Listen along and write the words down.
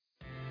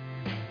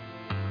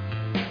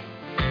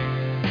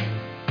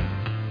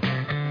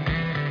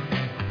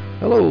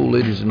Hello,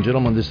 ladies and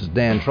gentlemen. This is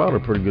Dan Trotter,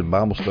 Pretty Good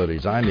Bible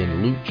Studies. I'm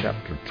in Luke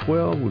chapter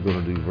 12. We're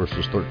going to do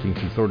verses 13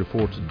 through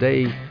 34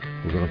 today.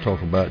 We're going to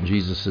talk about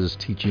Jesus'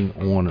 teaching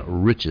on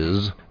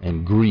riches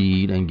and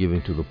greed and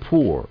giving to the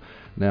poor.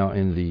 Now,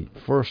 in the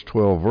first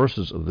 12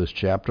 verses of this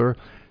chapter,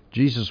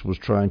 Jesus was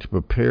trying to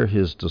prepare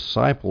his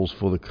disciples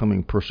for the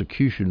coming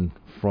persecution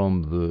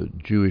from the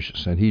Jewish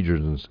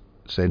Sanhedrins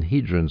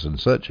and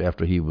such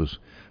after he was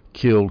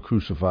killed,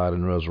 crucified,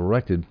 and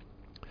resurrected.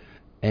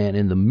 And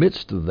in the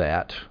midst of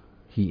that,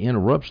 he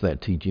interrupts that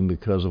teaching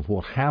because of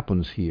what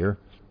happens here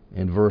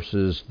in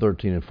verses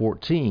 13 and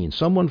 14.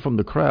 Someone from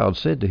the crowd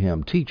said to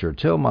him, "Teacher,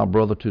 tell my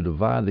brother to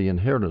divide the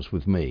inheritance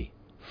with me."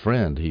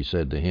 "Friend," he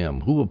said to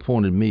him, "who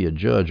appointed me a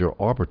judge or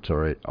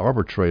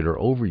arbitrator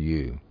over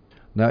you?"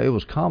 Now, it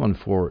was common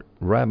for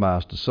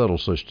rabbis to settle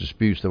such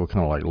disputes. They were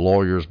kind of like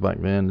lawyers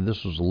back then.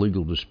 This was a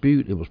legal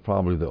dispute. It was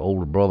probably the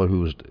older brother who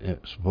was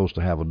supposed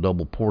to have a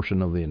double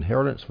portion of the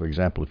inheritance. For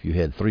example, if you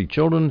had 3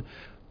 children,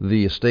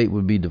 the estate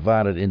would be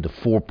divided into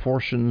 4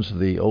 portions.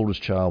 The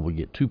oldest child would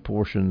get 2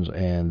 portions,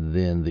 and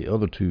then the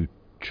other 2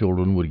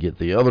 children would get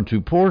the other 2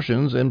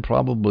 portions, and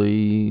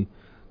probably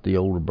the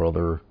older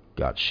brother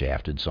got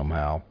shafted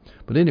somehow.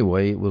 But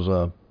anyway, it was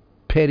a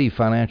petty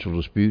financial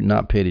dispute,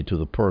 not petty to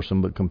the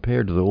person, but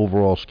compared to the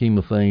overall scheme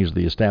of things,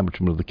 the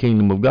establishment of the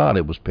kingdom of God,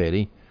 it was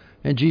petty.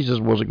 And Jesus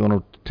wasn't going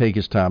to take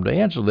his time to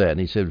answer that. And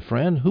he said,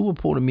 "Friend, who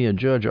appointed me a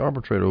judge or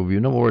arbitrator over you?"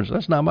 In other words,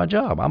 that's not my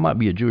job. I might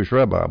be a Jewish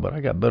rabbi, but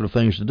I got better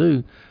things to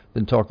do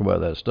than talk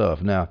about that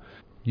stuff. Now,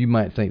 you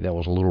might think that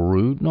was a little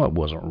rude. No, it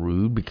wasn't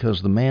rude,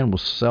 because the man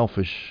was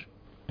selfish.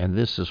 And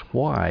this is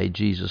why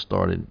Jesus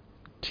started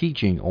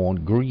teaching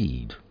on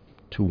greed,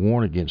 to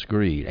warn against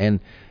greed. And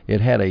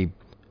it had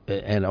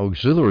an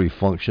auxiliary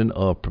function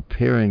of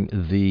preparing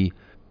the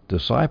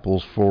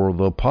disciples for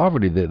the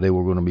poverty that they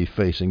were going to be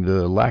facing,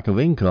 the lack of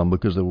income,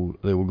 because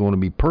they were going to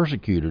be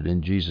persecuted.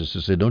 And Jesus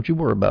said, "Don't you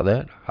worry about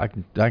that. I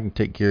can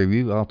take care of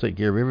you. I'll take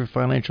care of every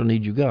financial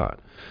need you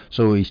got."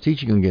 So he's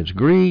teaching against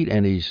greed,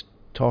 and he's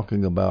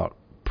talking about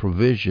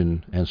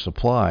provision and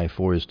supply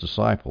for his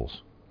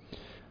disciples.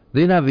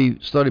 The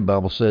NIV Study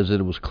Bible says that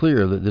it was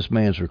clear that this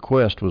man's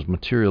request was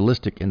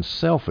materialistic and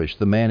selfish.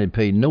 The man had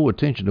paid no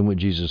attention to what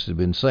Jesus had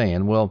been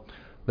saying. Well,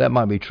 that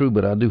might be true,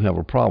 but I do have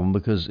a problem,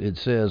 because it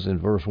says in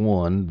verse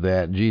 1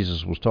 that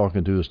Jesus was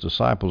talking to his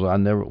disciples. I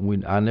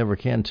never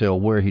can tell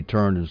where he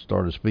turned and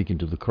started speaking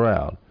to the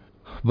crowd.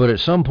 But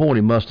at some point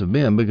he must have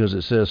been, because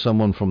it says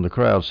someone from the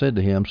crowd said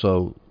to him,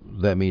 so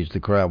that means the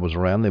crowd was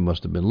around. They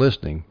must have been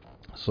listening.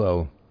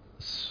 So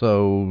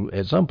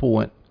at some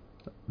point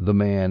the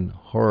man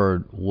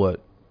heard what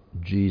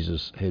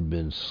Jesus had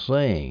been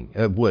saying.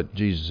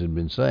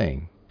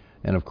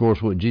 And of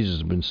course, what Jesus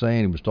had been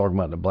saying, he was talking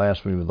about the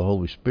blasphemy of the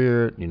Holy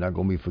Spirit. You're not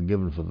going to be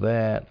forgiven for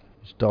that.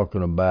 He's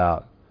talking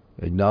about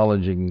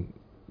acknowledging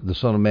the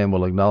Son of Man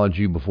will acknowledge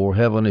you before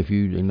heaven if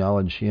you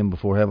acknowledge him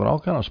before heaven. All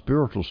kind of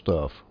spiritual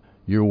stuff.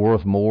 You're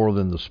worth more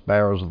than the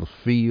sparrows of the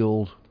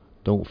field.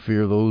 Don't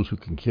fear those who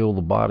can kill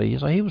the body.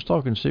 So he was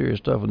talking serious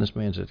stuff, and this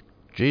man said,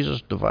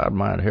 "Jesus, divide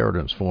my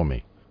inheritance for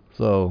me."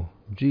 So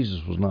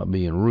Jesus was not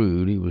being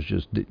rude. He was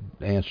just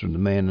answering the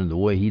man in the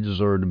way he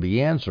deserved to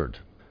be answered.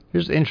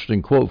 Here's an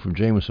interesting quote from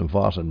Jamieson,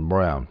 Fausset, and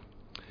Brown.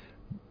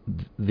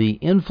 "The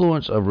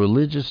influence of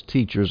religious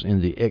teachers in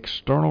the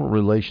external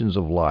relations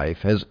of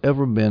life has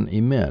ever been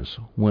immense,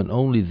 when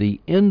only the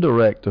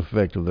indirect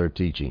effect of their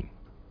teaching.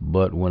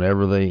 But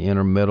whenever they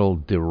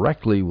intermeddle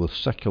directly with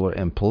secular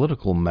and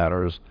political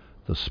matters,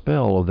 the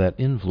spell of that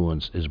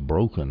influence is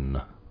broken."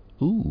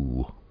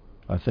 Ooh.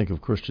 I think of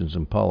Christians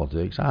in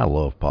politics. I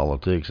love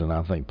politics, and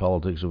I think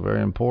politics are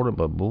very important,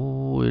 but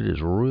boy, it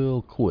is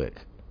real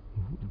quick.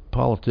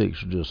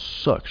 Politics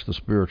just sucks the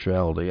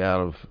spirituality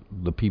out of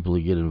the people who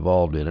get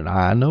involved in it.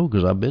 I know,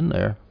 because I've been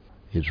there.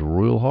 It's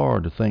real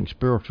hard to think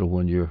spiritual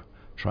when you're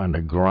trying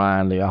to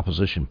grind the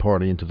opposition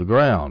party into the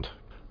ground.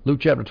 Luke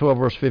chapter 12,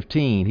 verse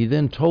 15. He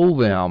then told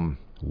them,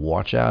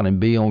 "Watch out and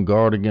be on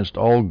guard against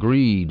all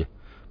greed,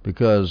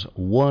 because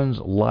one's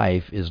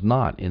life is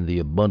not in the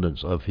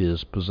abundance of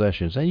his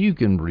possessions." And you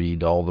can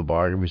read all the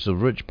biographies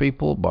of rich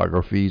people.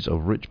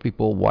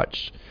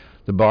 Watch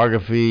the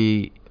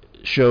biography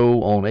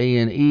show on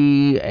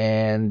A&E,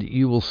 and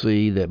you will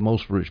see that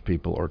most rich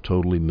people are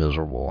totally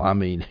miserable. I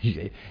mean,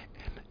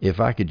 if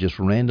I could just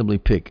randomly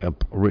pick a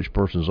rich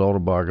person's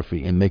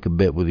autobiography and make a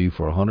bet with you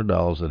for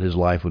 $100 that his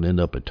life would end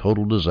up a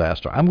total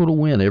disaster, I'm going to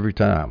win every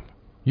time.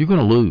 You're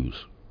going to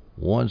lose.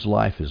 One's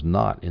life is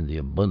not in the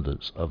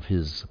abundance of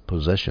his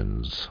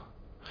possessions.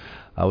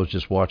 I was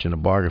just watching a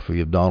biography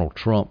of Donald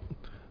Trump,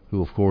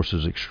 who of course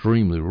is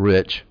extremely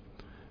rich.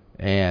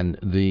 And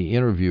the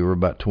interviewer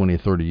about 20 or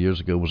 30 years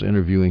ago was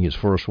interviewing his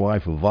first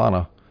wife,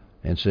 Ivana,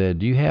 and said,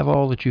 "Do you have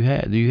all that you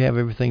have? Do you have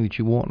everything that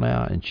you want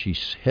now?" And she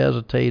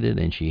hesitated,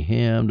 and she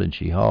hemmed, and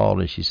she hawed,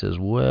 and she says,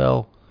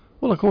 well,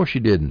 of course she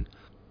didn't.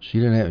 She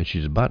didn't have it.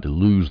 She's about to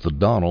lose the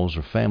Donalds.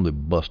 Her family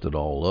busted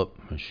all up,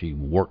 and she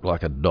worked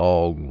like a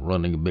dog,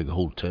 running a big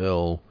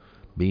hotel,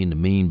 being the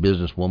mean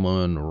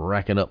businesswoman,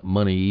 racking up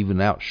money,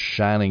 even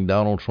outshining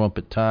Donald Trump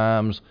at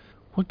times.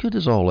 What good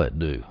does all that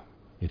do?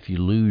 if you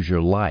lose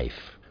your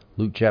life.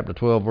 Luke chapter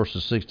 12,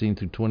 verses 16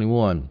 through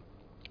 21.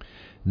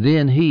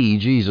 Then he,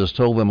 Jesus,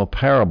 told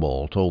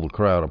the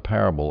crowd a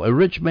parable. A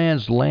rich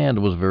man's land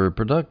was very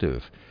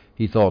productive.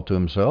 He thought to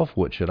himself,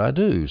 what should I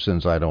do,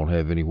 since I don't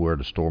have anywhere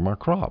to store my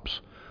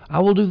crops? I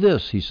will do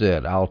this, he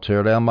said. I'll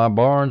tear down my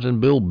barns and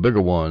build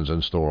bigger ones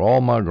and store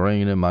all my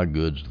grain and my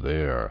goods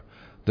there.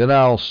 Then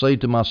I'll say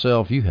to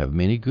myself, you have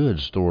many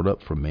goods stored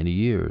up for many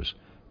years.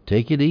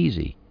 Take it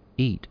easy.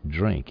 Eat,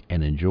 drink,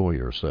 and enjoy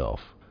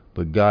yourself.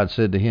 But God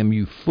said to him,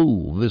 you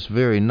fool, this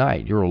very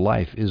night your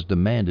life is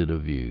demanded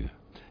of you.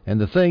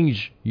 And the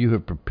things you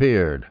have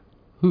prepared,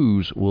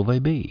 whose will they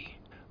be?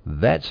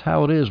 That's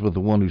how it is with the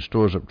one who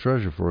stores up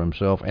treasure for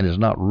himself and is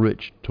not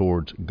rich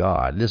towards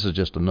God. This is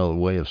just another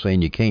way of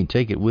saying you can't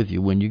take it with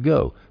you when you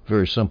go.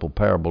 Very simple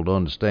parable to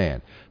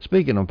understand.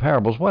 Speaking of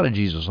parables, why did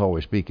Jesus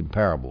always speak in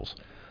parables?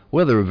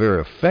 Well, they're very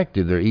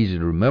effective. They're easy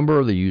to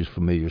remember. They use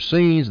familiar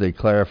scenes. They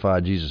clarify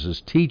Jesus'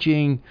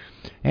 teaching.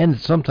 And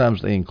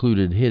sometimes they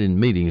included hidden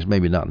meanings,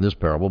 maybe not in this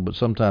parable, but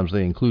sometimes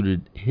they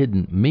included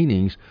hidden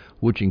meanings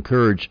which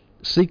encourage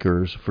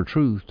seekers for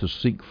truth to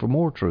seek for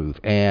more truth.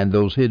 And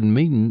those hidden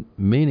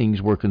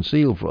meanings were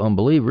concealed for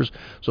unbelievers,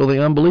 so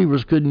the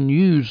unbelievers couldn't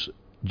use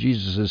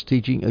Jesus'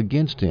 teaching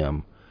against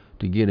him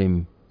to get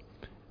him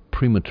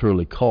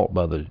prematurely caught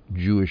by the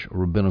Jewish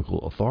rabbinical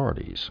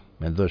authorities,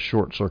 and thus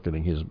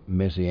short-circuiting his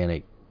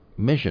messianic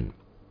mission.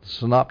 The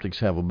synoptics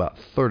have about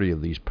 30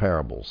 of these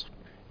parables.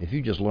 If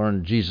you just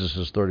learned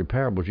Jesus' 30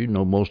 parables, you'd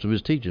know most of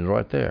his teachings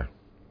right there.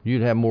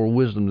 You'd have more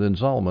wisdom than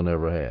Solomon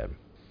ever had.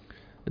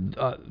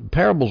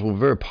 Parables were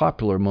very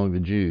popular among the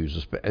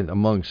Jews,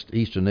 amongst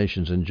Eastern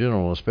nations in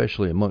general,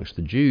 especially amongst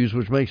the Jews,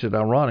 which makes it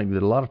ironic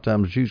that a lot of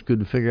times Jews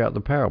couldn't figure out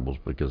the parables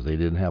because they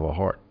didn't have a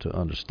heart to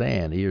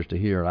understand, ears to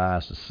hear, and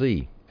eyes to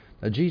see.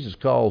 Now, Jesus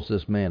calls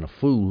this man a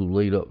fool who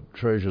laid up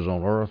treasures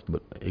on earth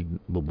but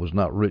was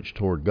not rich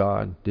toward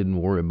God,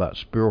 didn't worry about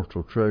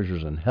spiritual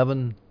treasures in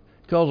heaven.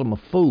 He calls him a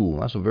fool.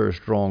 That's a very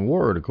strong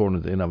word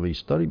according to the NIV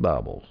Study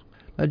Bibles.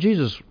 Now,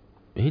 Jesus,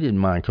 he didn't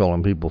mind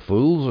calling people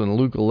fools. In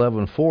Luke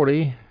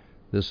 11:40,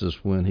 this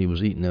is when he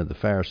was eating at the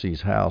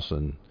Pharisee's house,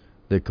 and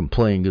they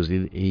complained because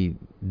he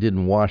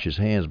didn't wash his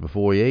hands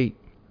before he ate.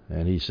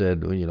 And he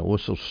said, well,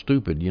 what's so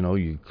stupid?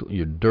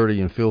 You're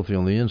dirty and filthy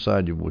on the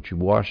inside, but you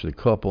wash the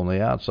cup on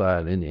the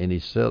outside. And he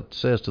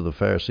says to the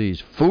Pharisees,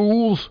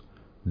 fools,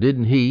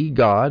 didn't he,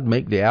 God,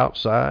 make the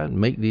outside,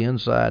 make the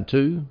inside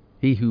too?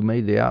 He who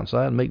made the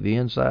outside, make the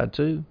inside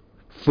too?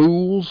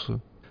 Fools.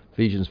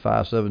 Ephesians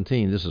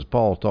 5:17, this is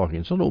Paul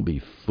talking. So don't be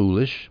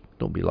foolish.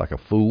 Don't be like a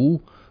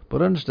fool,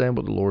 but understand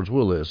what the Lord's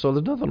will is. So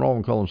there's nothing wrong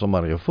with calling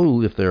somebody a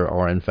fool if they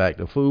are in fact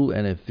a fool,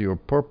 and if your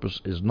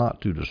purpose is not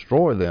to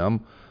destroy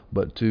them,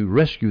 but to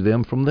rescue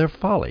them from their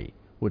folly,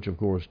 which, of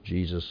course,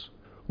 Jesus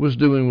was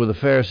doing with the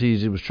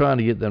Pharisees. He was trying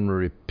to get them to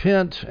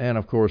repent, and,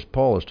 of course,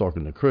 Paul is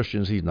talking to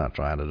Christians. He's not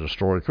trying to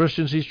destroy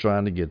Christians. He's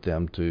trying to get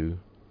them to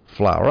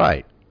fly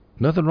right.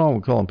 Nothing wrong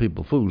with calling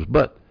people fools,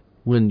 but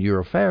when you're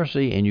a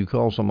Pharisee and you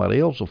call somebody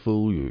else a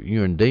fool,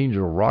 you're in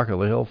danger of rock of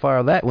the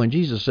hellfire. That, when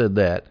Jesus said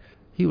that,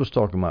 he was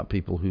talking about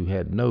people who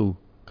had no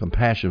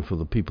compassion for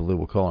the people they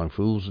were calling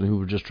fools and who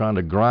were just trying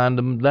to grind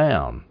them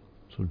down.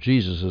 So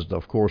Jesus is,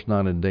 of course,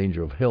 not in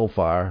danger of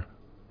hellfire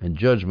and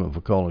judgment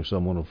for calling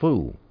someone a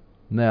fool.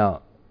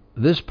 Now,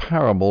 this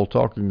parable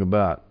talking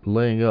about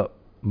laying up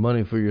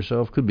money for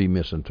yourself could be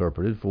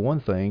misinterpreted. For one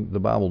thing, the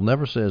Bible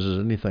never says there's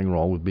anything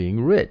wrong with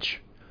being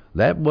rich.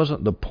 That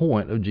wasn't the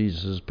point of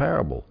Jesus'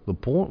 parable. The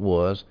point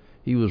was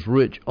he was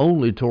rich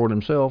only toward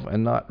himself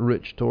and not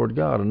rich toward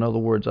God. In other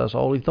words, that's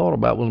all he thought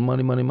about was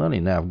money, money,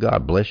 money. Now, if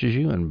God blesses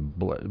you and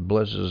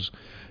blesses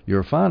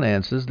your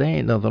finances, there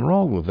ain't nothing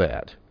wrong with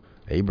that.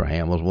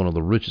 Abraham was one of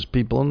the richest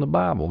people in the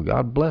Bible.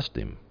 God blessed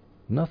him.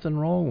 Nothing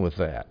wrong with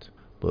that.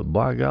 But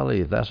by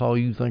golly, if that's all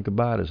you think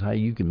about is how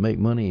you can make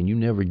money and you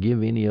never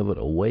give any of it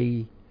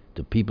away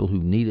to people who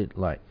need it,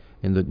 like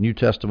in the New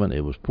Testament,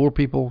 it was poor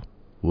people,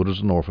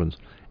 widows and orphans,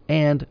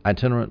 and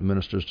itinerant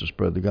ministers to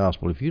spread the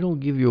gospel. If you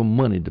don't give your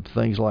money to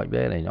things like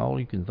that and all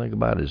you can think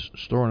about is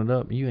storing it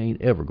up, you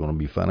ain't ever going to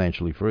be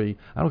financially free.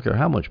 I don't care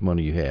how much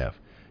money you have.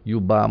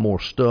 You'll buy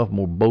more stuff,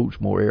 more boats,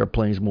 more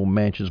airplanes, more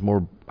mansions,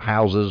 more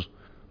houses,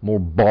 more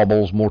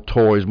baubles, more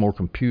toys, more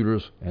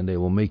computers, and they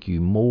will make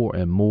you more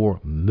and more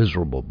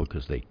miserable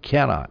because they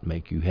cannot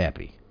make you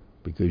happy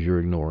because you're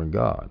ignoring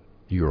God.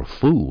 You're a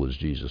fool, as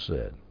Jesus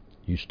said.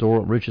 You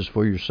store up riches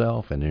for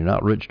yourself and you're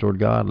not rich toward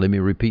God. Let me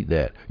repeat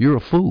that. You're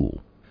a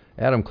fool.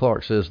 Adam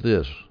Clark says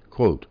this,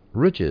 quote,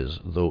 riches,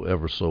 though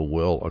ever so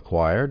well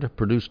acquired,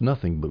 produce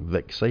nothing but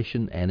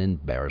vexation and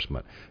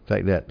embarrassment. In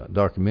fact, that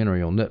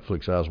documentary on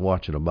Netflix I was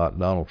watching about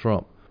Donald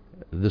Trump,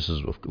 this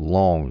is a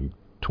long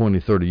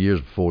 20, 30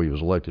 years before he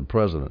was elected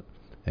president.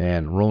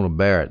 And Rona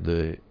Barrett,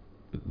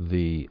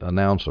 the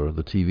announcer,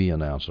 the TV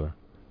announcer,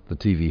 the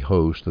TV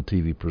host, the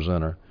TV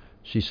presenter,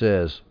 she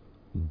says,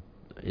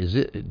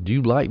 do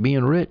you like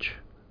being rich?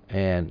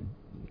 And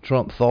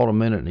Trump thought a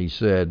minute and he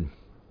said,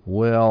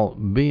 well,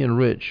 being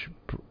rich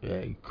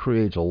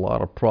creates a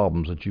lot of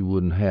problems that you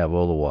wouldn't have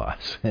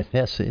otherwise. And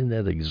isn't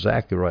that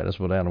exactly right? That's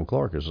what Adam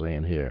Clark is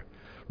saying here.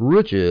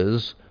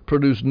 Riches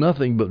produce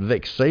nothing but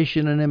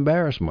vexation and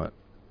embarrassment.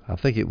 I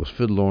think it was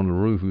Fiddler on the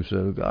Roof who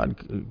said,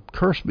 God,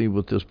 curse me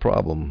with this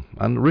problem.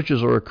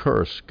 Riches are a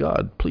curse.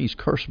 God, please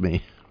curse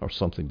me, or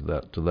something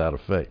to that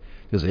effect.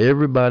 Because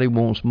everybody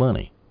wants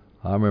money.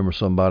 I remember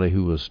somebody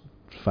who was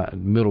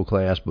middle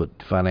class but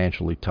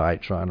financially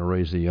tight, trying to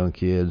raise the young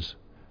kids.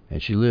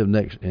 And she lived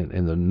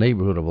in the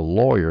neighborhood of a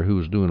lawyer who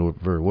was doing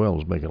very well,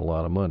 was making a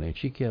lot of money. And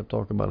she kept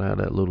talking about how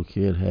that little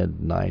kid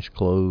had nice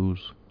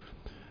clothes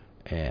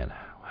and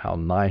how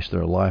nice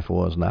their life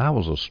was. Now, I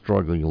was a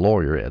struggling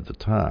lawyer at the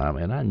time,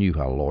 and I knew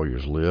how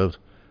lawyers lived.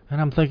 And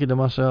I'm thinking to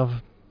myself,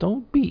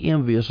 don't be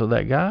envious of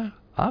that guy.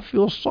 I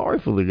feel sorry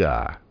for the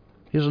guy.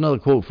 Here's another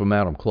quote from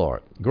Adam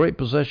Clark. Great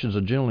possessions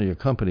are generally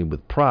accompanied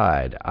with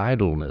pride,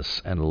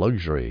 idleness, and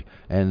luxury,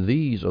 and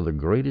these are the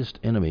greatest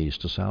enemies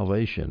to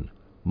salvation.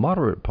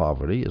 Moderate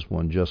poverty, as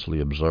one justly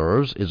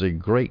observes, is a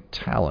great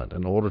talent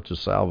in order to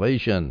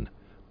salvation,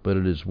 but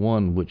it is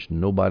one which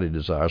nobody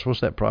desires.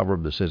 What's that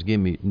proverb that says, give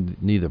me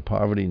neither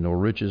poverty nor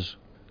riches?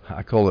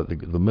 I call it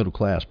the middle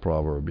class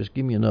proverb. Just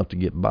give me enough to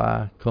get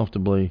by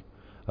comfortably.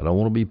 I don't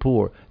want to be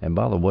poor. And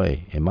by the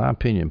way, in my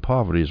opinion,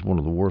 poverty is one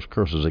of the worst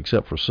curses,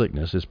 except for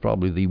sickness. It's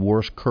probably the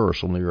worst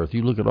curse on the earth.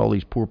 You look at all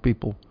these poor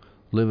people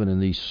living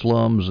in these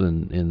slums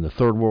in the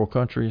third world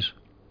countries,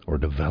 or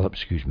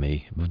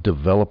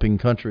developing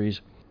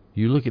countries.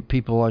 You look at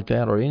people like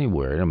that, or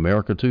anywhere, in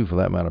America too, for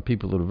that matter,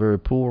 people that are very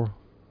poor.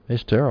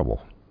 It's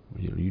terrible.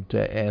 You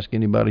ask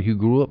anybody who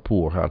grew up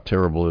poor how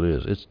terrible it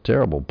is. It's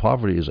terrible.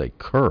 Poverty is a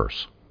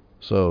curse.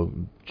 So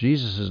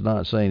Jesus is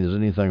not saying there's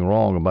anything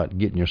wrong about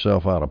getting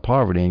yourself out of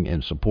poverty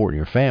and supporting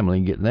your family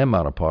and getting them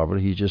out of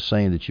poverty. He's just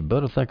saying that you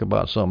better think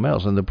about something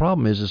else. And the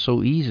problem is it's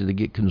so easy to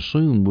get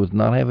consumed with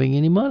not having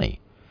any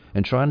money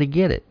and trying to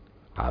get it.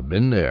 I've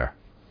been there.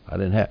 I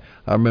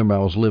remember I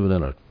was living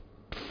in a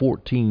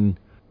 14,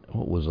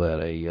 what was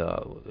that?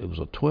 It was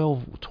a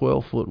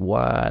 12 foot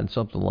wide,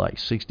 something like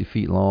 60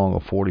 feet long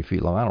or 40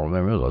 feet long. I don't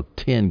remember. It was a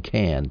tin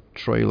can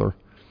trailer.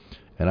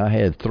 And I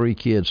had 3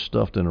 kids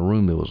stuffed in a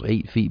room that was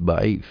 8 feet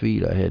by 8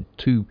 feet. I had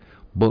 2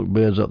 bunk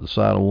beds up the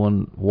side of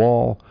one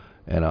wall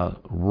and a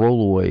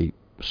rollaway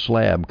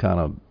slab kind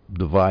of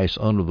device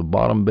under the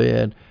bottom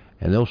bed.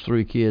 And those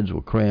 3 kids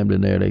were crammed in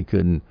there. They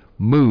couldn't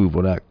move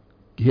without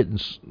hitting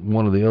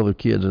one of the other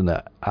kids in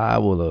the eye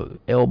with an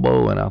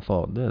elbow. And I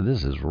thought,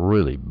 this is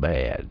really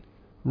bad.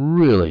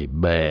 Really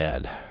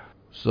bad.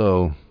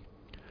 So,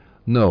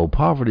 no,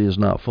 poverty is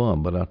not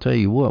fun. But I'll tell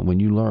you what, when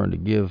you learn to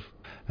give,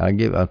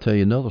 I'll tell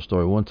you another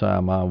story. One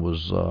time I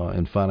was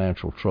in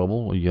financial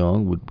trouble,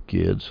 young, with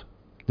kids.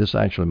 This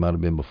actually might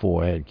have been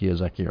before I had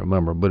kids. I can't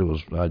remember, but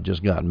I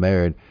just got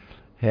married,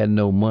 had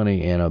no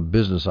money, and a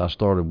business I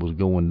started was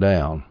going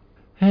down.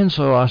 And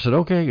so I said,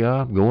 okay,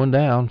 God, I'm going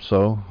down.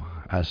 So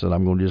I said,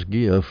 I'm going to just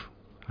give.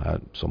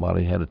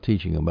 Somebody had a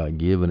teaching about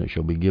give, and it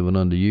shall be given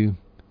unto you.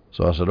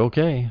 So I said,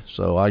 okay.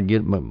 So I'd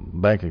get my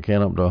bank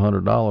account up to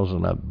 $100,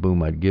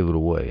 and I'd give it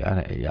away.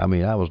 I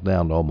mean, I was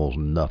down to almost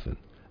nothing.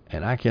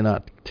 And I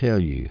cannot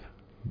tell you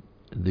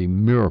the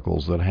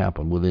miracles that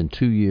happened. Within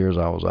 2 years,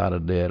 I was out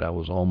of debt. I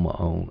was on my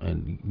own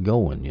and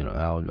going.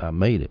 I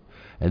made it.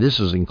 And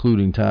this is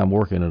including time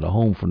working at a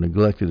home for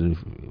neglected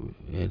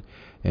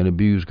and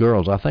abused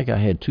girls. I think I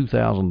had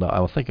 $2,000.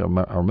 I think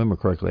I remember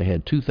correctly. I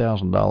had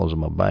 $2,000 in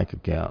my bank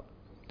account.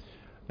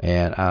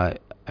 And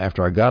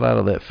after I got out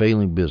of that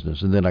failing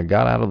business, and then I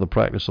got out of the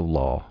practice of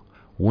law,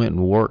 went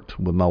and worked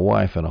with my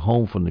wife in a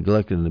home for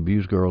neglected and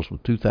abused girls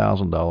with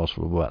 $2,000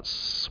 for about,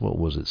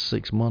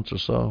 6 months or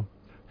so.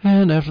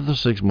 And after the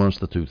 6 months,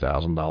 the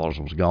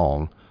 $2,000 was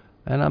gone.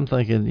 And I'm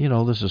thinking,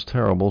 this is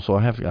terrible, so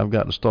I've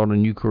got to start a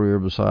new career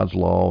besides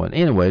law. And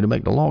anyway, to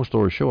make the long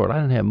story short,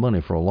 I didn't have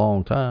money for a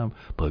long time,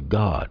 but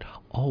God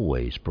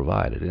always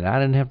provided. And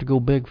I didn't have to go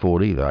beg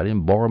for it either. I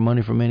didn't borrow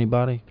money from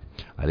anybody.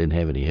 I didn't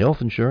have any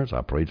health insurance.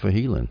 I prayed for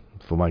healing,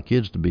 for my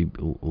kids to be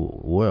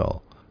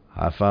well.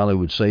 I finally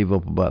would save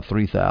up about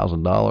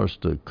 $3,000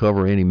 to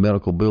cover any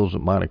medical bills that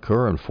might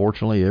occur.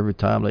 Unfortunately, every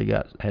time they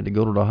had to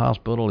go to the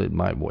hospital,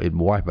 it'd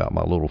wipe out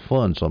my little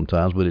fund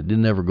sometimes, but it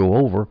didn't ever go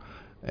over.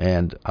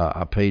 And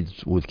I paid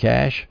with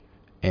cash,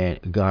 and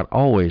God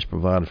always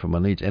provided for my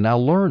needs. And I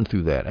learned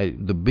through that.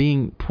 The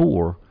being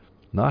poor,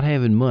 not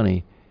having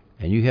money,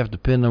 and you have to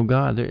depend on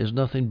God, there is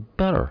nothing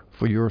better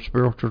for your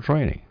spiritual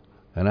training.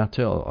 And I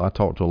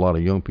talk to a lot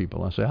of young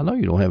people. I say, I know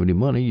you don't have any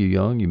money. You're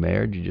young, you're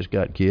married, you just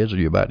got kids, or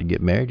you're about to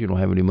get married. You don't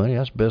have any money.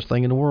 That's the best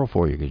thing in the world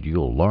for you, because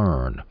you'll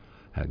learn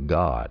how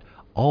God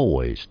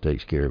always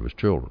takes care of his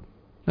children.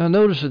 Now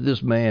notice that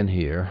this man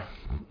here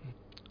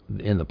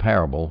in the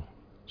parable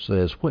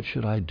says, what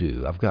should I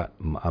do?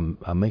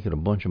 I'm making a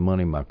bunch of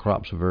money. My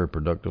crops are very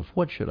productive.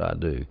 What should I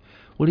do?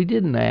 Well, he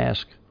didn't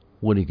ask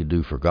what he could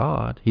do for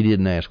God. He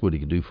didn't ask what he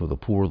could do for the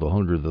poor, the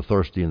hungry, the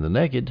thirsty, and the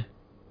naked.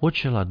 What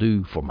shall I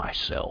do for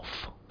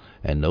myself?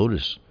 And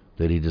notice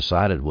that he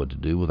decided what to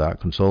do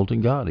without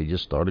consulting God. He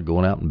just started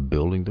going out and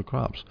building the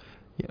crops.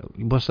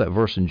 What's that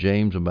verse in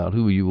James about,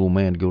 who are you, old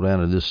man, to go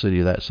down to this city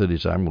or that city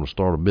and say, I'm going to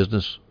start a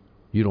business?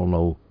 You don't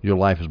know. Your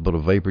life is but a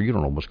vapor. You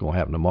don't know what's going to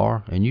happen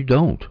tomorrow, and you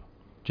don't.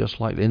 Just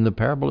like in the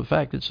parable, in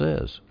fact, it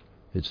says,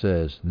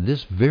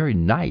 this very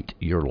night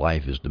your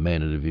life is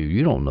demanded of you.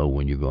 You don't know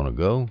when you're going to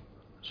go.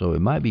 So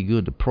it might be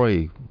good to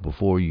pray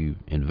before you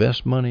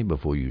invest money,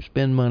 before you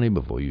spend money,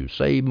 before you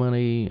save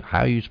money,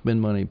 how you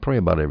spend money. Pray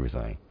about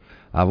everything.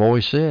 I've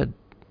always said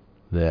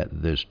that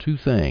there's two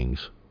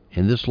things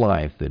in this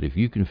life that if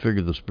you can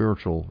figure the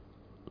spiritual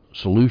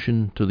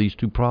solution to these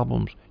two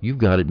problems, you've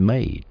got it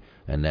made.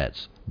 And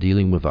that's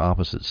dealing with the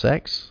opposite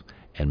sex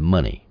and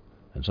money.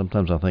 And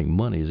sometimes I think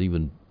money is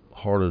even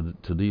harder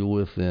to deal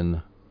with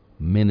than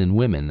men and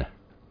women.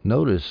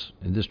 Notice,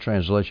 in this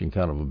translation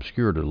kind of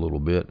obscured it a little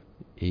bit,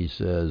 he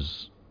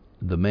says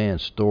the man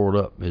stored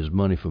up his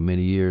money for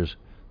many years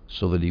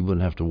so that he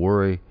wouldn't have to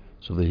worry,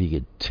 so that he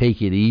could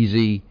take it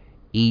easy,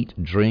 eat,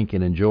 drink,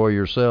 and enjoy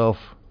yourself.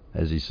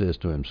 As he says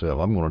to himself,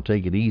 I'm going to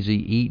take it easy,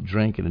 eat,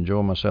 drink, and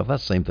enjoy myself.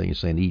 That's the same thing as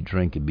saying eat,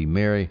 drink, and be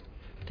merry.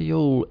 The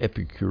old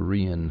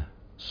Epicurean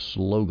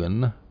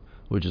slogan,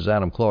 which, as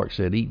Adam Clark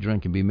said, eat,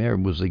 drink, and be merry,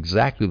 was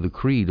exactly the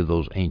creed of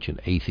those ancient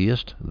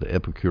atheists, the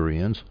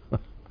Epicureans.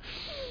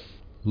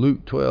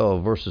 Luke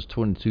 12, verses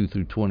 22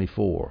 through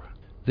 24.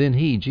 Then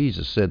he,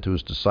 Jesus, said to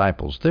his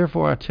disciples,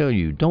 Therefore I tell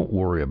you, don't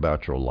worry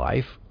about your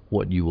life,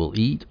 what you will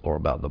eat, or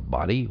about the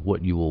body,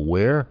 what you will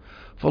wear.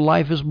 For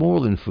life is more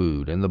than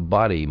food, and the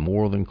body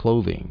more than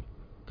clothing.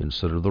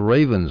 Consider the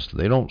ravens.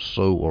 They don't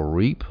sow or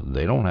reap.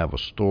 They don't have a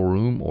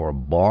storeroom or a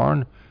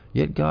barn,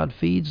 yet God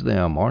feeds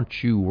them.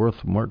 Aren't you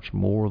worth much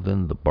more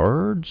than the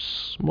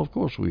birds? Well, of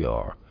course we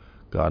are.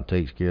 God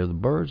takes care of the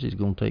birds. He's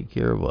going to take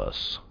care of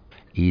us.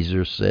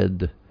 Easier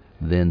said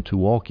than to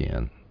walk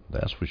in.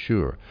 That's for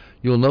sure.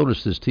 You'll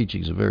notice this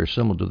teaching is very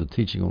similar to the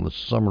teaching on the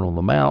Sermon on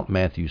the Mount,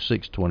 Matthew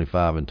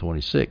 6:25 and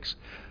 26.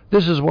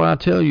 This is why I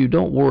tell you,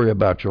 don't worry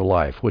about your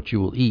life, what you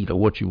will eat or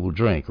what you will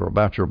drink, or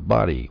about your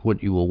body,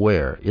 what you will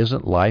wear.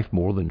 Isn't life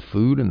more than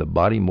food and the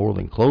body more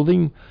than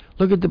clothing?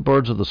 Look at the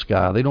birds of the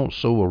sky. They don't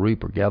sow or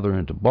reap or gather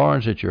into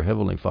barns, yet your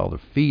heavenly Father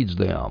feeds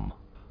them.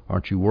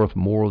 Aren't you worth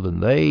more than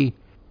they?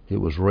 It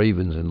was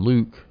ravens in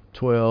Luke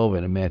 12,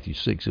 and in Matthew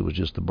 6 it was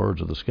just the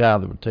birds of the sky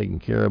that were taken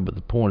care of, but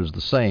the point is the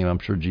same. I'm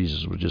sure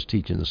Jesus was just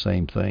teaching the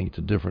same thing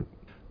to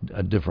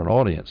a different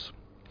audience.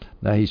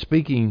 Now he's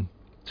speaking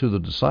to the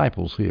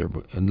disciples here,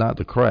 and not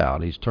the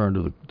crowd. He's turned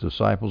to the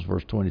disciples,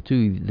 verse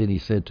 22. Then he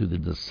said to the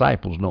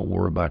disciples, don't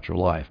worry about your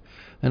life.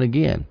 And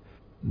again,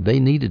 they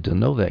needed to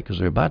know that because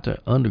they're about to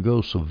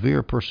undergo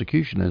severe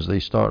persecution as they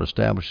start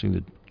establishing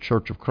the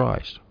Church of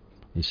Christ.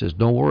 He says,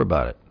 don't worry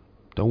about it.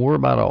 Don't worry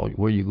about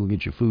where you're going to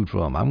get your food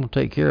from. I'm going to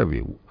take care of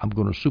you. I'm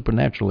going to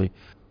supernaturally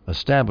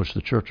establish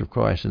the Church of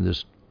Christ in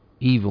this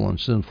evil and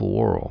sinful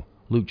world.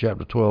 Luke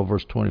chapter 12,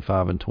 verse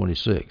 25 and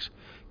 26.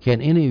 Can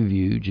any of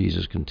you,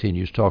 Jesus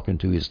continues talking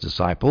to his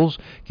disciples,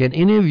 can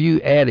any of you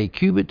add a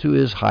cubit to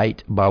his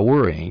height by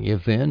worrying?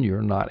 If then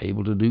you're not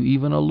able to do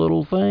even a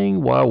little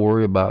thing, why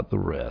worry about the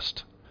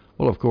rest?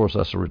 Well, of course,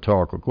 that's a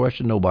rhetorical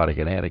question. Nobody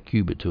can add a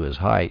cubit to his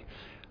height.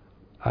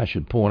 I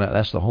should point out,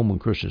 that's the Holman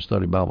Christian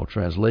Study Bible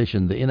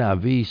translation. The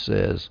NIV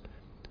says,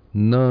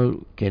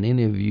 no, can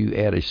any of you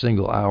add a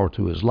single hour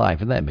to his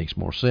life? And that makes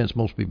more sense.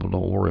 Most people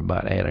don't worry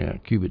about adding a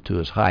cubit to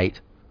his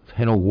height.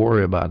 They don't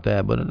worry about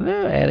that. But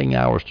adding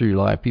hours to your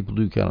life, people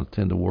do kind of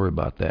tend to worry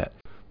about that.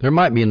 There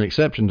might be an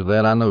exception to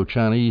that. I know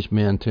Chinese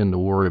men tend to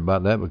worry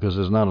about that because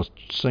there's not a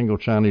single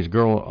Chinese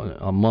girl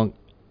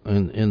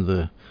in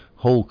the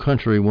whole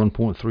country,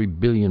 1.3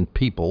 billion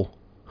people,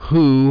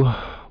 who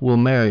will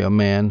marry a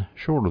man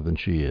shorter than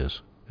she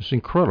is. It's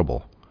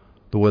incredible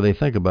the way they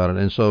think about it.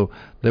 And so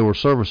there were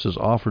services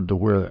offered to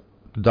where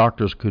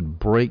doctors could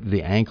break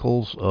the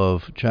ankles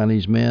of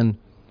Chinese men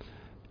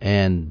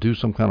and do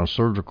some kind of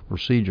surgical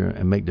procedure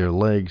and make their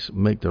legs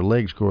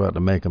grow out to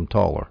make them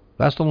taller.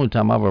 That's the only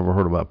time I've ever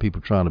heard about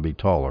people trying to be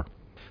taller.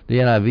 The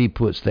NIV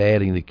puts the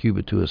adding the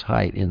cubit to his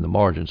height in the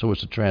margin, so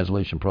it's a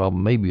translation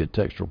problem, maybe a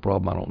textual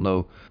problem, I don't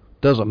know.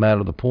 Doesn't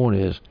matter. The point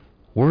is,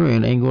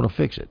 worrying ain't going to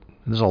fix it.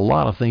 There's a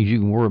lot of things you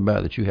can worry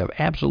about that you have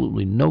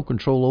absolutely no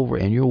control over,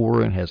 and your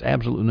worrying has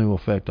absolutely no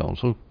effect on.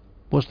 So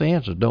what's the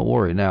answer? Don't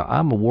worry. Now,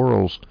 I'm a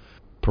world's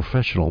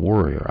professional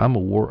worrier.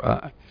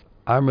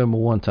 I remember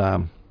one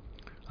time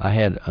I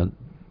had a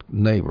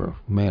neighbor,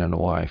 man and a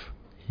wife.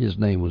 His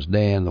name was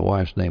Dan, the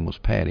wife's name was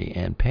Patty,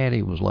 and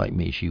Patty was like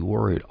me. She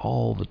worried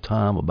all the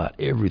time about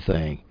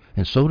everything,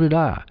 and so did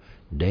I.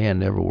 Dan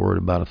never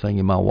worried about a thing,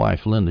 and my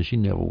wife, Linda, she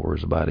never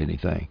worries about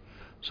anything.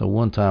 So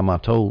one time I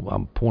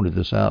pointed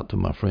this out to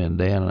my friend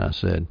Dan, and I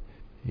said,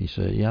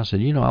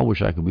 I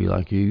wish I could be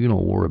like you. You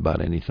don't worry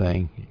about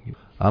anything.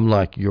 I'm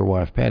like your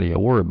wife, Patty. I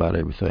worry about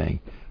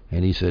everything.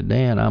 And he said,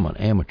 Dan, I'm an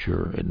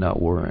amateur at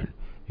not worrying.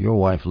 Your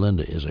wife,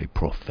 Linda, is a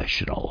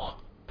professional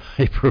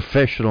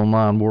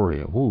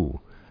non-worrier.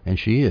 Woo. And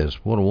she is.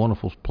 What a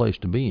wonderful place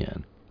to be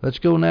in. Let's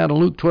go now to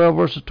Luke 12,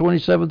 verses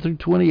 27 through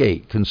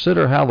 28.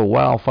 Consider how the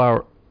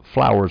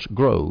wildflowers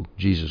grow,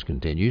 Jesus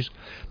continues.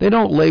 They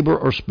don't labor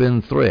or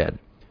spin thread.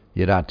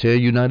 Yet I tell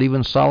you, not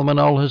even Solomon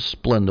all his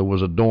splendor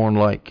was adorned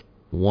like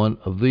one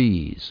of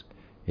these.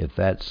 If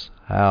that's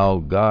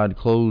how God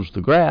clothes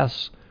the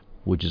grass,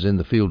 which is in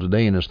the field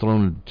today and is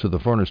thrown into the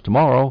furnace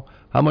tomorrow,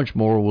 how much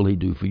more will he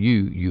do for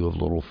you, you of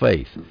little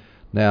faith?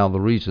 Now, the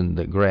reason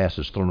that grass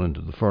is thrown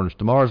into the furnace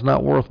tomorrow is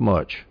not worth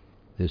much.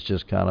 It's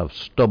just kind of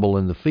stubble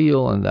in the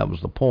field, and that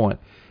was the point.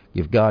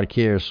 If God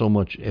cares so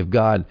much, if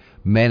God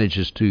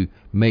manages to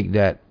make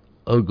that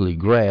ugly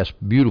grass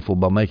beautiful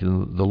by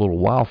making the little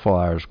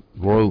wildflowers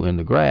grow in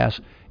the grass,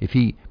 if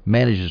he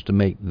manages to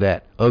make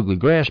that ugly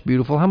grass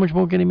beautiful, how much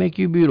more can he make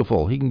you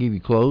beautiful? He can give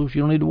you clothes.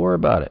 You don't need to worry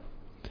about it.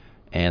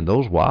 And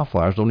those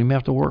wildflowers don't even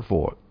have to work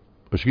for it.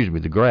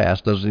 The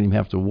grass doesn't even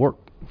have to work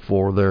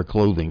for their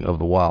clothing of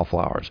the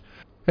wildflowers.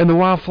 And the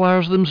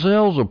wildflowers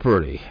themselves are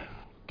pretty,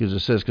 because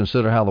it says,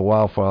 consider how the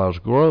wildflowers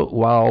grow.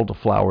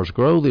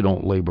 They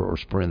don't labor or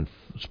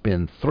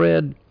spin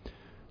thread.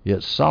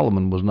 Yet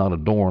Solomon was not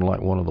adorned like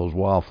one of those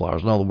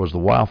wildflowers. In other words, the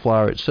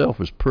wildflower itself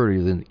is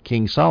prettier than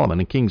King Solomon.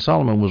 And King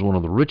Solomon was one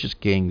of the richest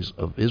kings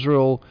of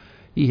Israel.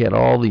 He had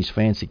all these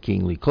fancy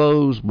kingly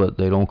clothes, but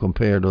they don't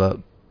compare to that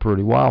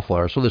pretty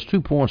wildflower. So there's 2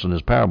 points in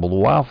this parable. The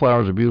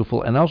wildflowers are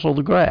beautiful, and also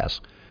the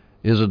grass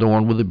is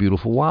adorned with the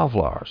beautiful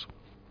wildflowers.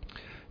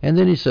 And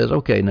then he says,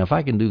 okay, now if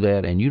I can do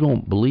that and you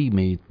don't believe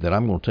me that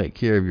I'm going to take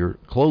care of your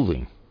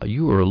clothing,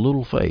 you are a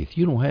little faith.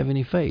 You don't have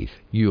any faith.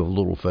 You have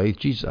little faith.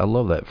 Jesus, I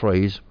love that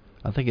phrase.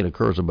 I think it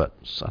occurs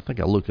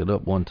I looked it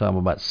up one time,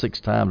 about 6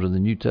 times in the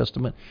New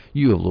Testament.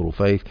 You have little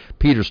faith.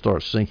 Peter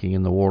starts sinking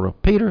in the water.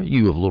 Peter,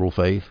 you have little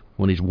faith,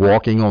 when he's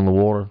walking on the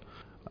water.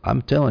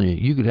 I'm telling you,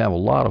 you could have a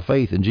lot of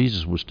faith, and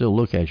Jesus would still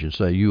look at you and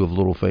say, you have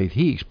little faith.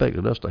 He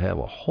expected us to have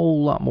a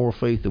whole lot more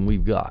faith than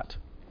we've got.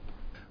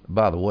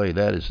 By the way,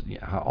 that is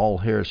how all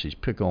heresies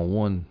pick on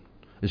one.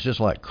 It's just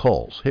like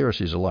cults.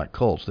 Heresies are like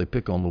cults. They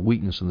pick on the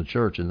weakness in the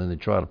church, and then they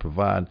try to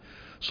provide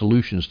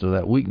solutions to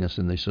that weakness,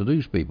 and they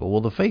seduce people.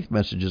 Well, the faith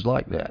message is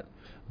like that.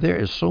 There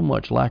is so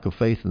much lack of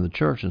faith in the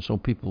church, and so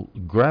people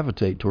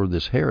gravitate toward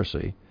this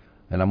heresy.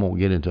 And I won't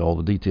get into all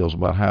the details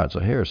about how it's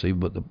a heresy,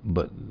 but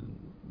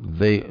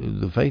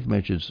the faith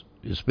message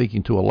is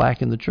speaking to a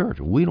lack in the church.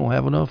 We don't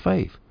have enough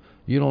faith.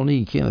 You don't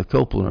need Kenneth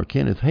Copeland or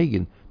Kenneth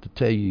Hagin to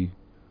tell you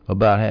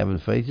about having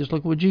faith. Just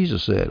look what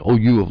Jesus said. Oh,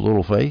 you of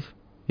little faith.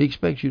 He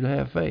expects you to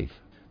have faith.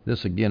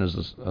 This again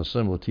is a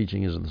similar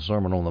teaching as in the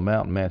Sermon on the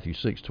Mount, Matthew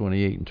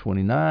 6:28 and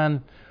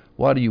 29.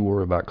 Why do you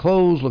worry about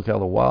clothes? Look how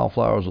the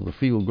wildflowers of the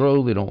field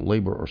grow. They don't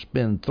labor or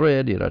spin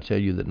thread. Yet I tell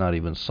you that not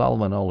even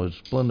Solomon in all his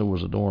splendor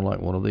was adorned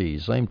like one of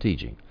these. Same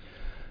teaching.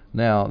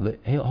 Now, the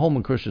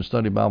Holman Christian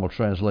Study Bible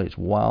translates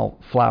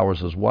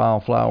flowers as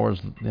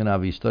wildflowers. The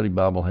NIV Study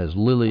Bible has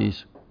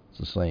lilies. It's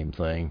the same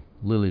thing.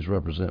 Lilies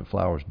represent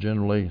flowers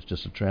generally. It's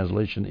just a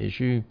translation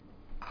issue.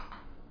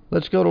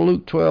 Let's go to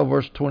Luke 12,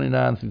 verse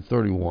 29 through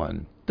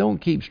 31.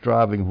 Don't keep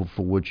striving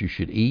for what you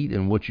should eat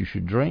and what you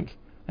should drink,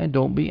 and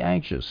don't be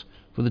anxious.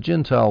 For the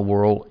Gentile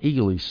world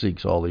eagerly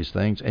seeks all these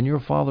things, and your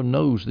Father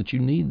knows that you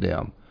need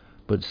them.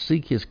 But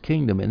seek His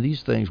kingdom, and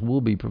these things will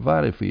be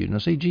provided for you. Now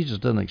see, Jesus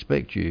doesn't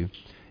expect you,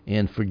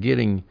 in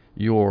forgetting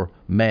your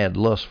mad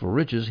lust for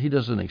riches, He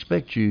doesn't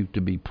expect you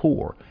to be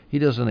poor. He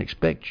doesn't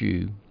expect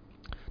you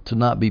to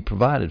not be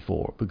provided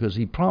for, because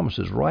He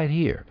promises right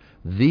here,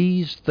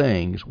 these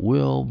things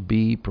will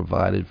be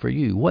provided for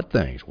you. What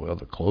things? Well,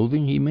 the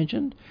clothing He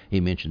mentioned.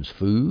 He mentions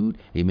food.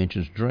 He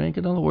mentions drink.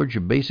 In other words,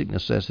 your basic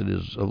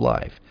necessities of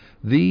life.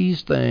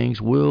 These things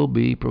will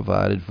be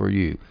provided for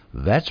you.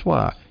 That's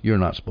why you're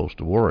not supposed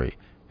to worry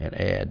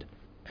and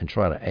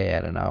try to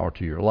add an hour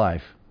to your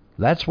life.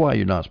 That's why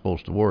you're not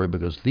supposed to worry,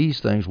 because these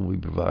things will be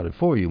provided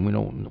for you.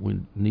 We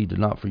need to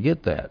not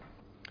forget that.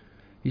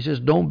 He says,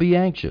 don't be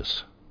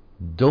anxious.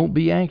 Don't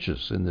be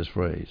anxious in this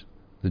phrase.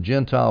 The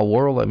Gentile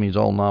world, that means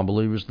all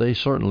non-believers, they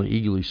certainly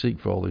eagerly seek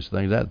for all these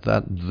things. That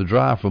the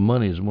drive for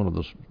money is one of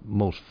the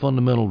most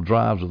fundamental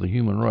drives of the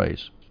human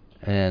race.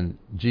 And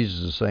Jesus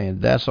is saying,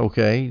 that's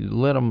okay.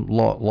 Let them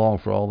long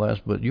for all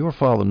that. But your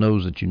Father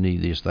knows that you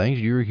need these things.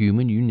 You're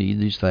human. You need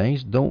these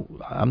things.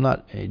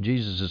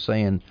 Jesus is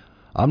saying,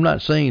 I'm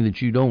not saying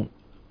that you don't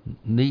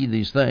need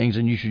these things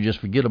and you should just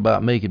forget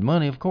about making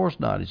money. Of course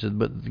not. He said,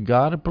 but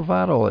God will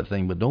provide all that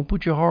thing, but don't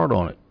put your heart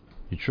on it.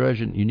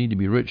 You need to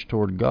be rich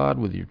toward God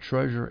with your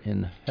treasure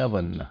in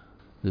heaven.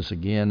 This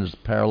again is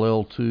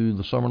parallel to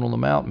the Sermon on the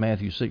Mount,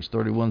 Matthew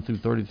 6:31 through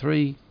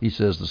 33. He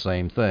says the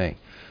same thing.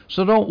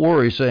 So don't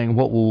worry saying,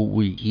 what will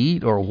we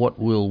eat, or what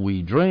will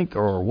we drink,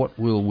 or what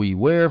will we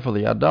wear? For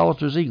the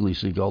idolaters eagerly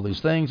seek all these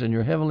things, and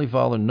your heavenly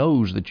Father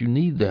knows that you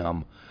need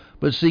them.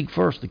 But seek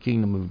first the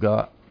kingdom of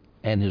God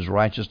and His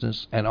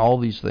righteousness, and all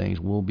these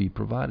things will be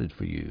provided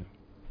for you.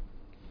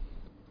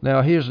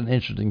 Now, here's an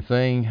interesting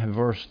thing. In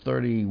verse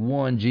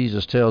 31,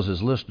 Jesus tells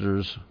His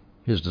listeners,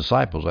 His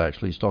disciples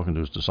actually, He's talking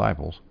to His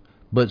disciples,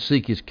 but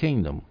seek His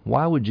kingdom.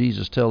 Why would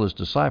Jesus tell His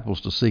disciples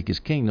to seek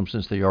His kingdom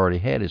since they already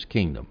had His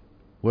kingdom?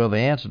 Well, the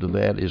answer to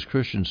that is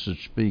Christians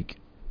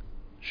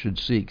should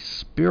seek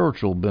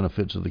spiritual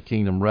benefits of the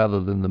kingdom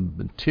rather than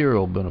the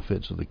material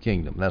benefits of the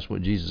kingdom. That's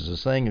what Jesus is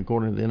saying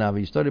according to the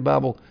NIV Study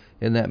Bible,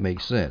 and that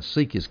makes sense.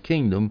 Seek His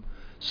kingdom,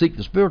 seek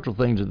the spiritual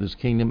things of this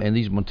kingdom, and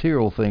these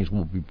material things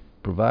will be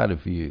provided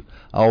for you.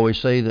 I always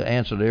say the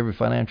answer to every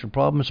financial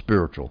problem is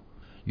spiritual.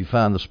 You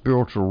find the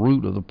spiritual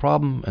root of the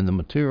problem, and the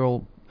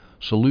material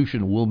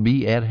solution will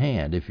be at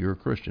hand if you're a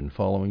Christian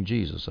following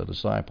Jesus, a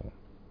disciple.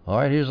 All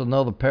right, here's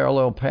another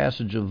parallel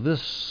passage of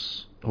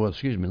this.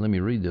 Let me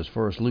read this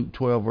first. Luke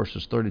 12,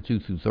 verses 32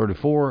 through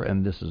 34,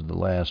 and this is the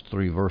last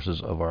 3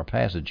 verses of our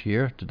passage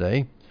here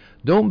today.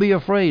 Don't be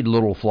afraid,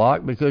 little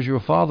flock, because your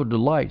Father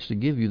delights to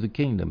give you the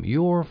kingdom.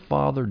 Your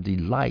Father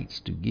delights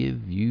to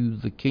give you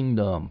the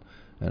kingdom.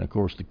 And, of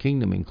course, the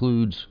kingdom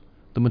includes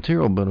the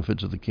material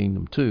benefits of the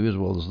kingdom, too, as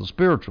well as the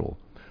spiritual.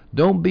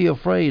 Don't be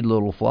afraid,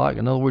 little flock.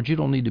 In other words, you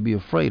don't need to be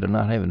afraid of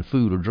not having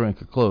food or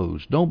drink or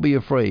clothes. Don't be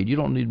afraid. You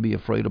don't need to be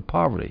afraid of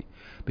poverty.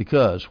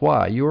 Because,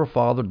 why? Your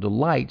Father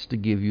delights to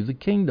give you the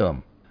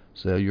kingdom.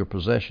 Sell your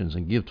possessions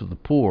and give to the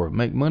poor.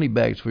 Make money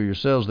bags for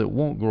yourselves that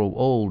won't grow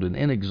old, an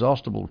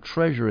inexhaustible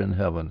treasure in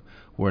heaven,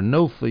 where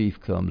no thief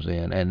comes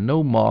in and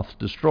no moth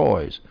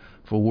destroys.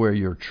 For where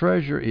your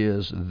treasure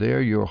is,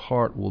 there your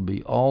heart will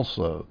be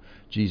also.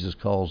 Jesus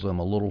calls them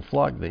a little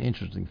flock. The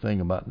interesting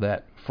thing about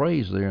that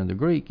phrase there in the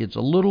Greek, it's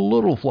a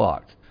little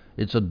flock.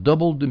 It's a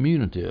double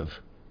diminutive,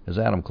 as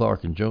Adam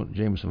Clark and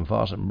Jameson,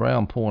 Fawcett, and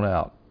Brown point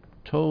out.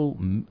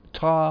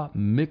 Ta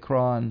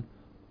mikron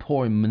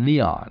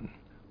poimenion.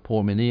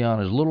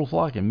 Poimenion is little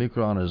flock, and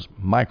mikron is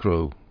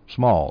micro,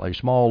 small, a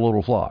small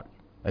little flock.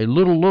 A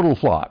little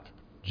flock.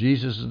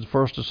 Jesus'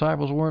 first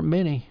disciples weren't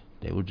many.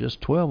 They were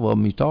just 12 of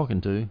them he's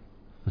talking to.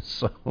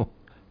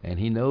 And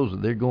he knows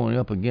that they're going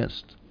up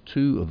against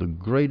 2 of the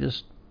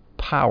greatest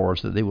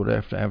powers that they would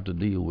have to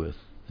deal with.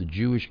 The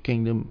Jewish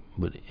kingdom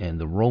and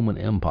the Roman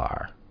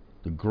Empire.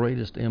 The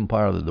greatest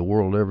empire that the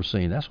world ever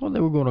seen. That's what they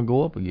were going to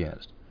go up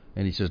against.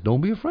 And he says,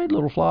 don't be afraid,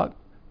 little flock.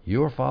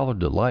 Your Father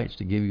delights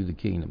to give you the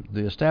kingdom.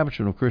 The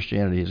establishment of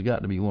Christianity has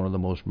got to be one of the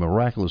most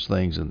miraculous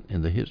things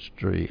in the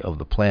history of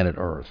the planet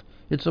Earth.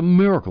 It's a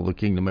miracle the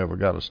kingdom ever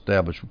got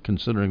established,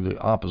 considering the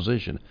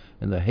opposition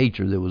and the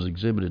hatred that was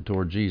exhibited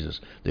toward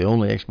Jesus. The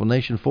only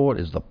explanation for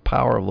it is the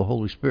power of the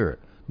Holy Spirit.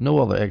 No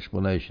other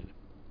explanation.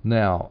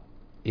 Now,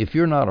 if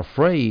you're not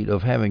afraid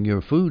of having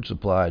your food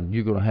supplied,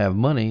 you're going to have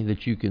money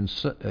that you can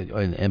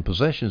and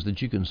possessions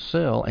that you can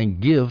sell and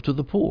give to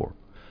the poor.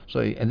 So,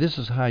 and this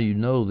is how you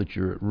know that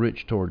you're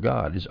rich toward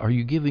God, is are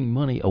you giving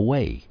money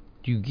away?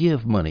 Do you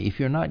give money? If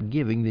you're not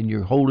giving, then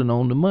you're holding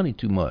on to money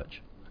too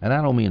much. And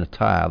I don't mean a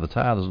tithe. The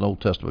tithe is an Old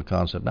Testament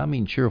concept. I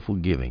mean cheerful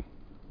giving,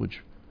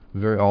 which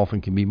very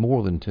often can be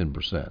more than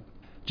 10%.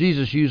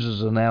 Jesus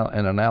uses an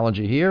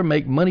analogy here.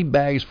 Make money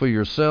bags for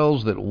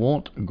yourselves that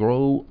won't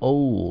grow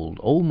old.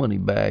 Old money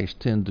bags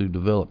tend to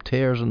develop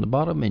tears in the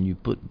bottom, and you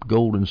put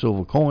gold and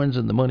silver coins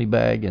in the money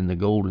bag, and the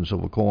gold and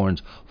silver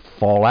coins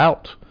fall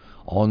out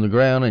on the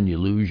ground, and you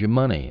lose your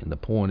money. And the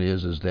point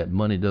is that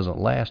money doesn't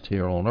last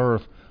here on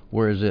earth,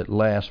 whereas it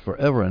lasts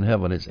forever in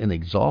heaven. It's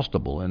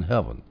inexhaustible in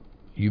heaven.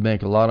 You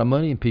make a lot of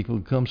money, and people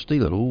come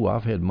steal it. Ooh,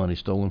 I've had money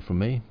stolen from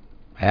me.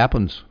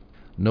 Happens.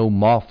 No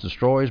moth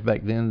destroys.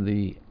 Back then,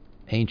 the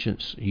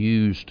ancients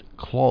used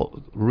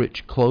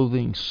rich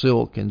clothing,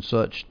 silk, and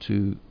such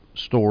to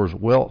store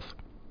wealth,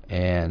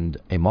 and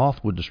a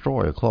moth would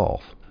destroy a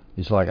cloth.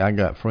 It's like I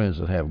got friends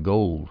that have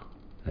gold,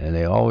 and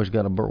they always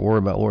got to worry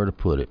about where to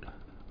put it.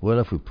 Well,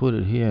 if we put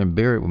it here and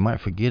bury it, we might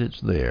forget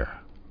it's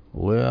there.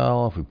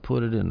 Well, if we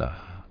put it in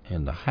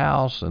the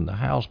house and the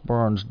house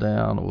burns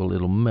down, well,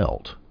 it'll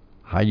melt.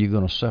 How are you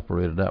going to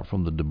separate it out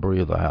from the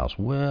debris of the house?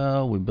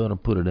 Well, we better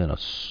put it in a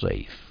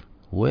safe.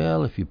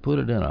 Well, if you put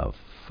it in a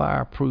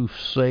fireproof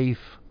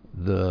safe,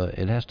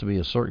 it has to be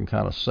a certain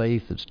kind of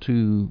safe that's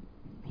too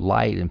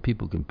light and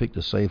people can pick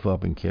the safe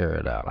up and carry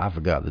it out. I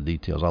forgot the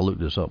details. I looked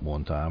this up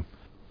one time.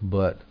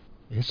 But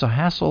it's a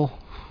hassle.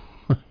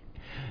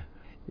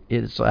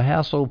 It's a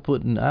hassle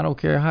putting, I don't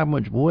care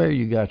where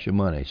you got your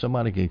money,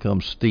 somebody can come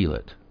steal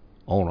it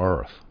on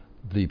earth.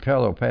 The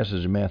parallel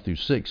passage in Matthew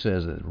 6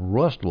 says that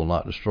rust will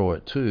not destroy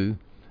it too.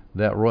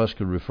 That rust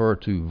could refer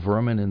to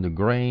vermin in the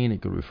grain.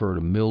 It could refer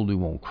to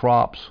mildew on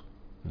crops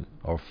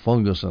or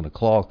fungus in a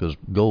cloth, because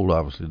gold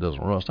obviously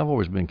doesn't rust. I've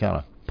always been kind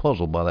of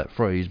puzzled by that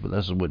phrase, but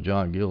this is what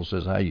John Gill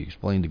says, how you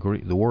explain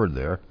the word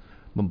there.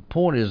 But the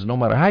point is, no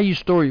matter how you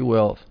store your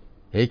wealth,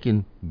 it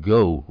can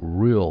go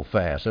real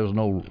fast. There was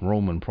no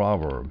Roman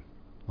proverb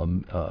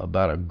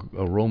about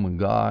a Roman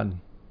god.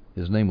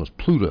 His name was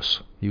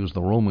Plutus. He was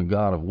the Roman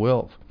god of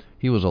wealth.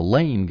 He was a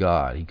lame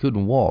god. He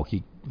couldn't walk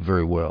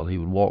very well. He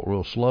would walk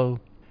real slow,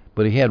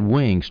 but he had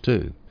wings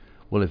too.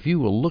 Well, if you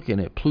were looking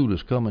at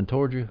Plutus coming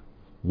toward you,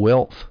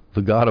 wealth,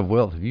 the god of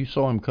wealth, if you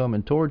saw him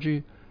coming toward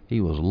you,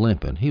 he was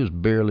limping. He was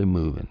barely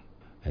moving.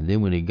 And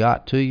then when he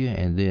got to you,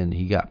 and then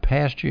he got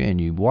past you, and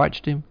you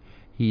watched him,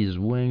 his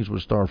wings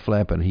would start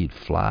flapping. He'd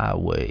fly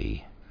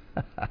away.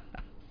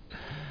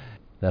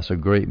 That's a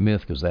great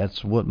myth, because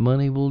that's what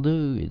money will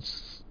do.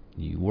 It's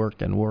you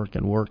work and work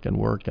and work and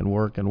work and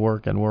work and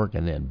work and work,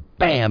 and then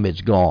bam,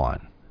 it's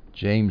gone.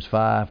 James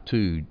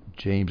 5:2.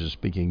 James is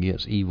speaking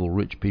against evil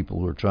rich people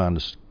who are trying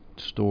to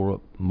store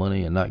up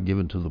money and not give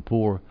it to the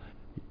poor.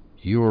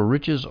 Your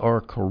riches are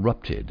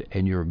corrupted,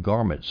 and your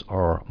garments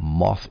are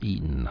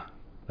moth-eaten.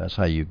 That's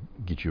how you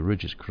get your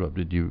riches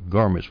corrupted. Your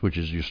garments, which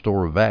is your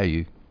store of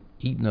value,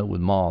 eaten up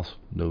with moths,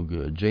 no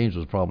good. James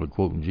was probably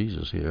quoting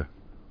Jesus here,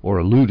 or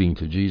alluding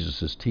to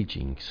Jesus'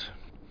 teachings.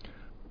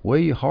 Where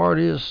your heart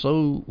is,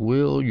 so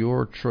will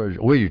your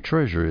treasure. Where your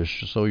treasure is,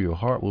 so your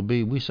heart will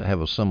be. We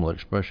have a similar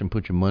expression,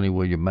 put your money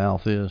where your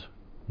mouth is.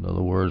 In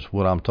other words,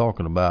 what I'm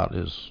talking about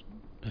is,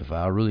 if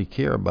I really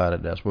care about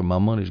it, that's where my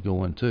money's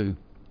going to.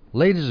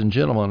 Ladies and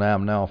gentlemen,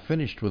 I'm now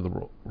finished with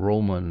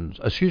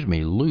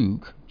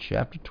Luke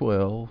chapter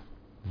 12,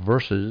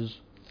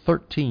 verses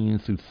 13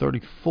 through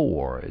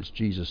 34, as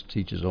Jesus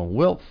teaches on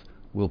wealth.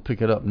 We'll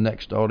pick it up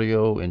next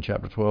audio in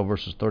chapter 12,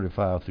 verses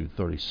 35 through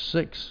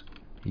 36.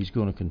 He's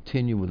going to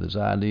continue with his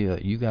idea,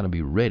 you got to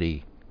be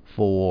ready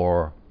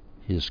for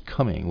his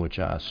coming, which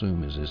I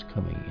assume is his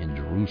coming in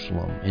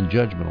Jerusalem, in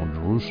judgment on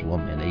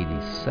Jerusalem in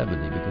AD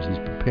 70, because he's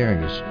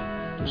preparing his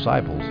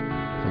disciples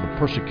for the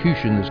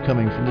persecution that's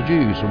coming from the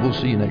Jews. So we'll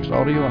see you next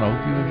audio, and I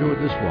hope you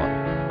enjoyed this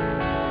one.